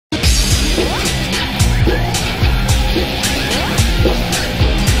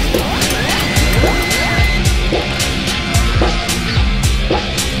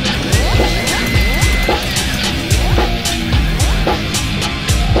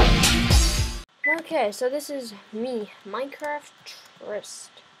Okay, so this is me,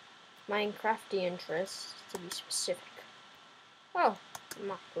 Minecraftian Trist, to be specific. Oh,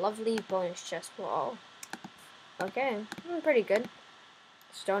 my lovely bonus chest. Whoa. Okay, pretty good.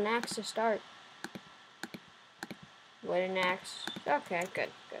 Stone axe to start. Wooden axe. Okay, good.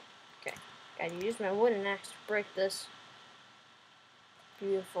 Okay, gotta use my wooden axe to break this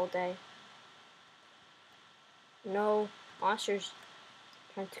beautiful day. No monsters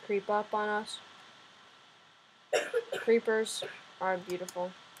trying to creep up on us. Creepers are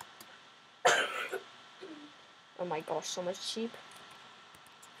beautiful. Oh my gosh, so much sheep.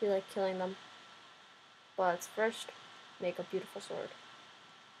 I feel like killing them. But let's first make a beautiful sword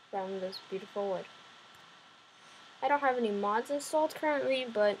from this beautiful wood. I don't have any mods installed currently,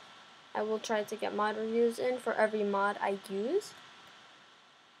 but I will try to get mod reviews in for every mod I use.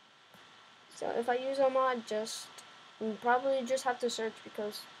 So if I use a mod, probably just have to search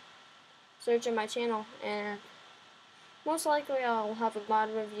in my channel, and most likely I'll have a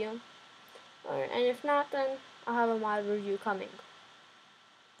mod review. And if not, then I'll have a mod review coming.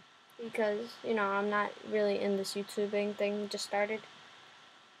 Because, you know, I'm not really in this YouTubing thing, just started.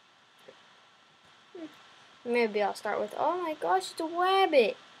 Maybe I'll start with, oh my gosh, it's a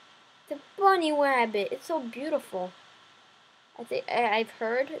rabbit! It's a bunny rabbit! It's so beautiful. I've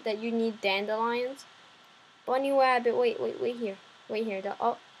heard that you need dandelions. Bunny rabbit, wait here. Wait here.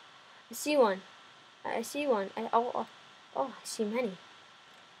 Oh, I see one. I see one. Oh, I see many.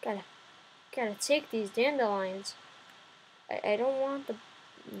 Gotta take these dandelions. I don't want the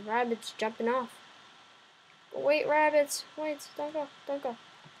rabbits jumping off. Wait, rabbits. Wait, don't go.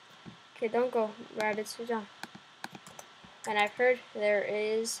 Okay, don't go, rabbits. Don't. And I've heard there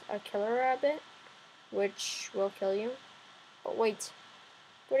is a killer rabbit, which will kill you. But wait,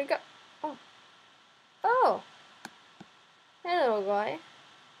 where'd he go? Oh. Hey, little guy.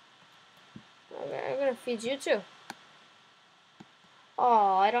 Okay, I'm gonna feed you too.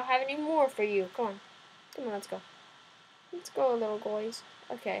 Oh, I don't have any more for you. Come on, let's go. Let's go, little boys.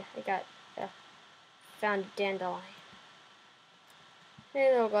 Okay, I got found a dandelion.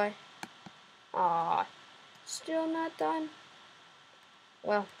 Hey, little guy. Aw, still not done.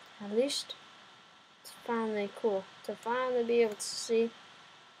 Well, at least it's finally cool to finally be able to see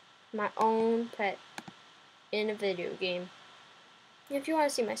my own pet in a video game. If you want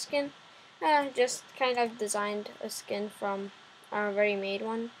to see my skin, just kind of designed a skin from our already made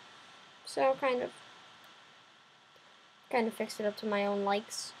one. So kind of fixed it up to my own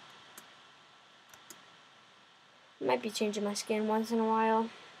likes. Might be changing my skin once in a while,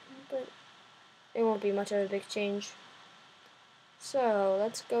 but it won't be much of a big change. So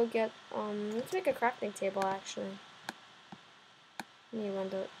let's go get let's make a crafting table actually. Need one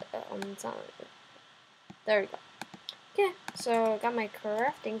to it's not, there we go. Okay, so I got my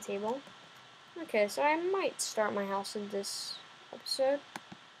crafting table. Okay, so I might start my house in this episode.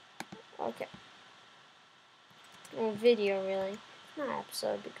 Okay. Well, video really, not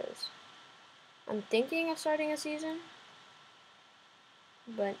episode, because I'm thinking of starting a season,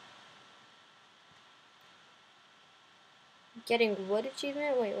 but getting wood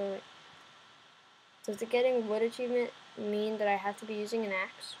achievement. Wait. Does the getting wood achievement mean that I have to be using an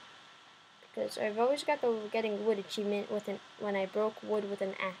axe? Because I've always got the getting wood achievement when I broke wood with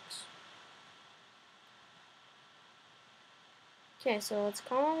an axe. Okay, so let's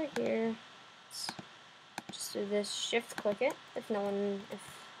come over here. Let's just do this, shift click it. If some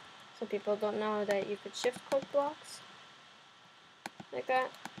people don't know that you could shift click blocks like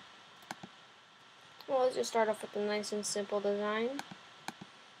that. Well, let's just start off with a nice and simple design.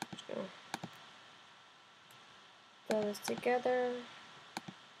 Just gonna throw this together.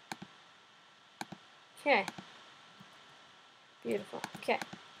 Okay. Beautiful. Okay.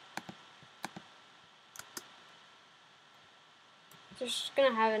 Just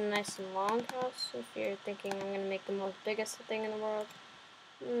gonna have a nice and long house. If you're thinking I'm gonna make the most biggest thing in the world,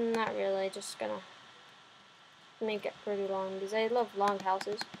 not really. Just gonna make it pretty long because I love long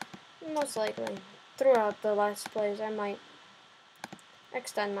houses. Most likely, throughout the last plays, I might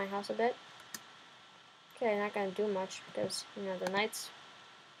extend my house a bit. Okay, not gonna do much because you know the night's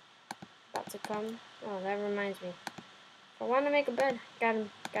about to come. Oh, that reminds me. If I want to make a bed, gotta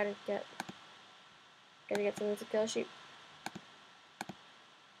get something to kill sheep.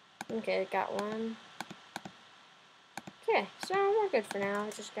 Okay, got one. Okay, so we're good for now. I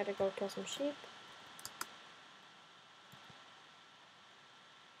just gotta go kill some sheep.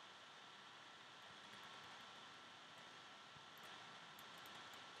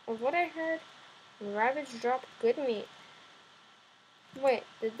 From what I heard, rabbits drop good meat. Wait,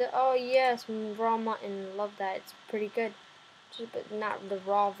 oh yes, raw mutton. Love that. It's pretty good. But not the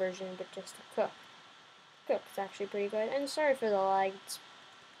raw version, but just the cook. Cook's actually pretty good. And sorry for the lag. It's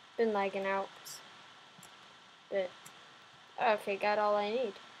been lagging out. But okay, got all I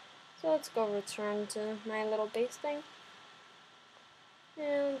need. So let's go return to my little base thing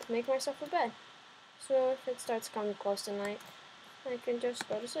and make myself a bed. So if it starts coming close to night, I can just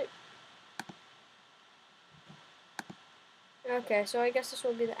go to sleep. Okay, so I guess this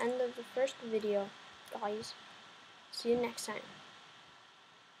will be the end of the first video, guys. See you next time.